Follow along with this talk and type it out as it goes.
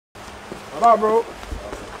What up, bro?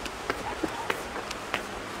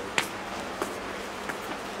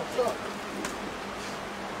 What's up?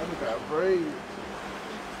 Look at that braid.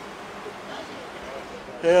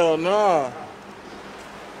 Hell nah.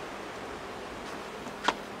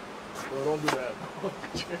 Bro, don't do that.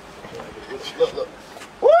 Look.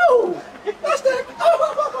 Woo! That's that.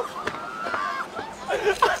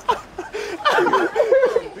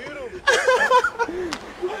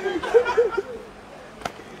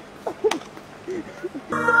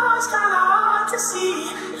 It's kinda hard to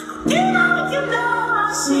see. You know,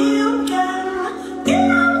 I'll see you again. You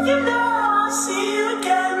know, I'll see you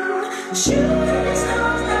again. Shooting the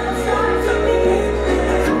stars never fly for me.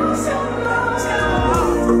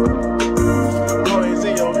 Oh, is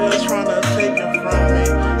it your head trying to take it from me?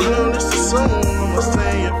 You know, this is soon, I'ma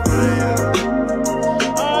say it for you.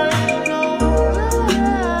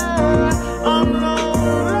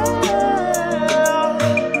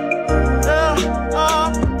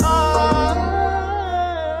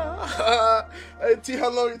 Hey, T, how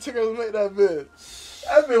long it took us to make that vid?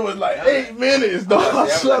 That vid was like 8 minutes, dog. I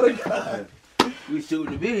swear to God. We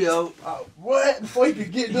shooting the video. What? Before you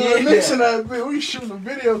could get done mixing that vid, we shooting a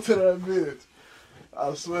video to that vid.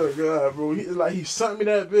 I swear to God, bro. It's like he sent me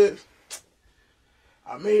that bitch.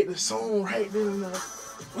 I made the song right then and there.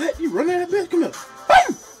 What? You running that bitch? Come here.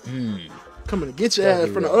 Coming to get your ass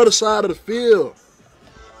from the other side of the field.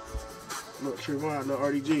 Look, Trevon, the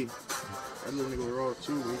RDG. That little nigga raw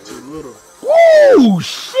too. He too little. Woo,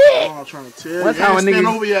 shit! Oh, I'm trying to tell you. One time a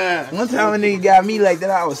nigga got me like that.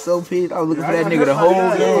 I was so pissed. I was looking for that nigga the whole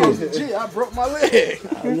game. Gee, I broke my leg. I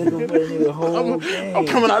was looking for that nigga the whole game. I'm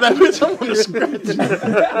coming out that bitch. I'm on the scratcher.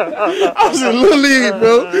 I was in Little League,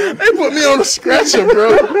 bro. They put me on the scratcher,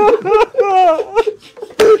 bro.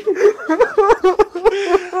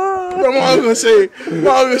 Bro, mom gonna say,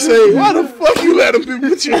 why the fuck you let them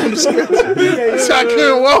put you on the scratcher? So I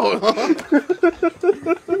couldn't walk.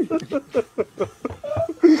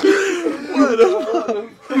 What the fuck?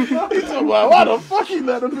 He talking about, why the fuck you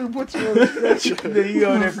let them put you on the scratcher? Then you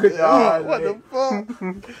on there, What the fuck?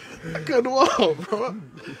 I couldn't walk, bro.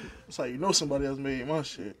 It's like, you know somebody else made my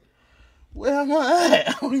shit. Where am I at?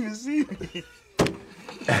 I don't even see me.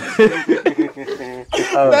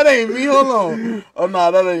 That ain't me. Hold on. Oh,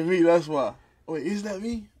 nah, that ain't me. That's why. Wait, is that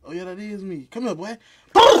me? Oh, yeah, that is me. Come here, boy.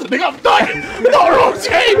 Nigga, I'm thugging. No, wrong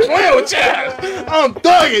team. Playing with your ass. I'm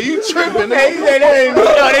thugging. You tripping. Hey, that ain't me.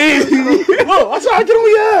 That ain't me. Look, I'm trying to get on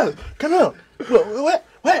your ass. Come here. Look,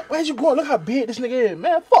 where's you going? Look how big this nigga is.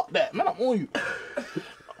 Man, fuck that. Man, I'm on you.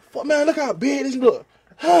 Fuck, man, look how big this look.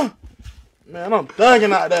 Huh? Man, I'm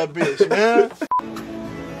thugging out that bitch, man.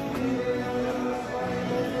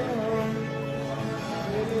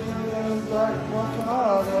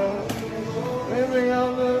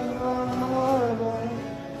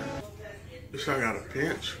 This guy got a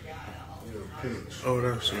pinch. Oh,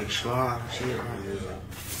 that's some slide shit.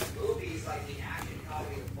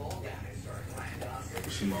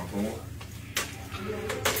 You see my phone?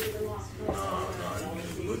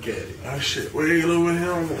 Look at it. That shit way over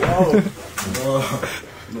here on the wall.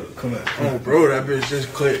 Look, come at. Oh, bro, that bitch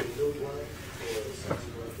just clicked.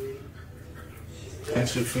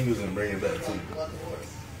 Pinch your fingers and bring it back to you.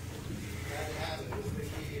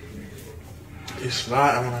 It's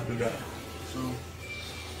sliding when I do that. So,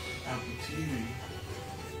 Apple TV.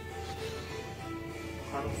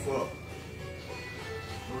 How the fuck?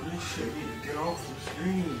 Bro, this shit need to get off the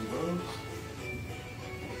screen, bro.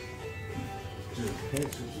 Just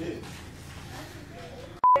pinch the shit.